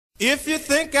If you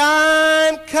think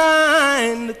I'm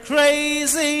kind of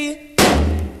crazy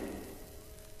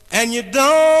and you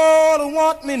don't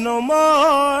want me no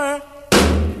more,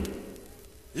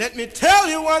 let me tell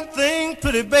you one thing,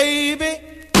 pretty baby.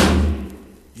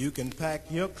 You can pack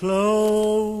your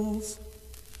clothes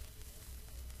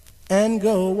and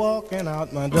go walking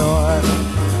out my door.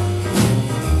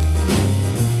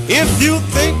 If you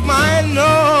think my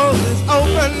nose is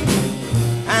open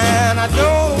and I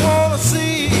don't want to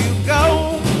see you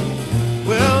go,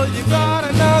 well, you got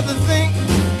another thing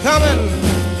coming.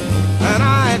 And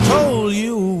I told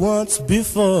you once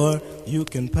before, you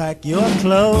can pack your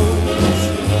clothes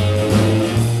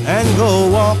and go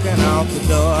walking out the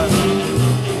door.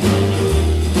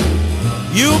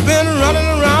 You've been running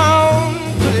around,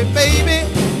 pretty baby.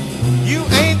 You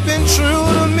ain't been true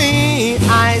to me,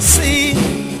 I see.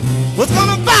 Was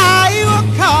gonna buy you a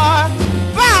car,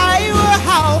 buy you a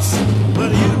house,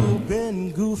 but you've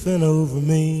been goofing over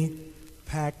me.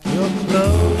 Pack your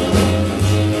clothes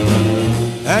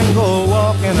and go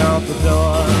walking out the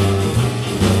door.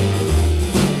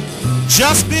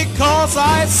 Just because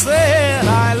I said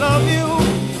I love you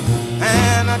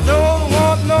and I don't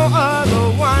want no other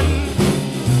one,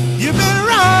 you've been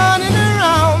running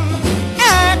around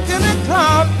acting a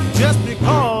clown. Just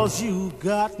because you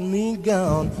got me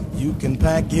gone, you can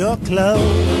pack your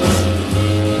clothes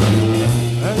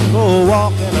and go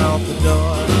walking out the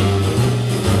door.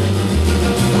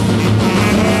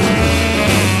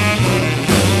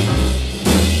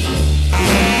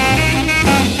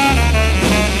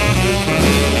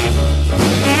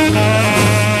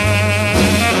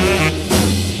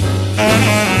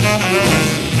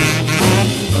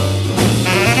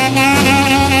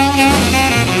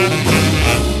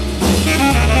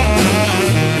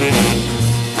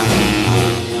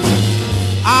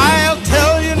 I'll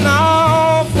tell you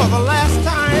now for the last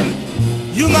time,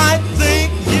 you might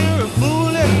think you're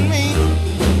fooling me.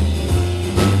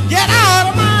 Get out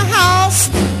of my house,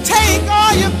 take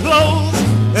all your clothes,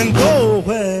 and go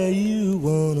where you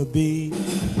wanna be.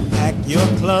 Pack your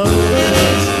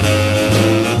clothes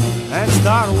and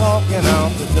start walking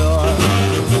out the door.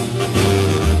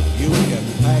 You can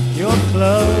pack your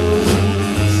clothes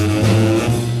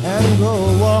and go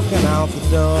walking out the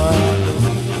door.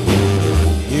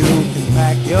 You can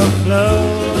pack your clothes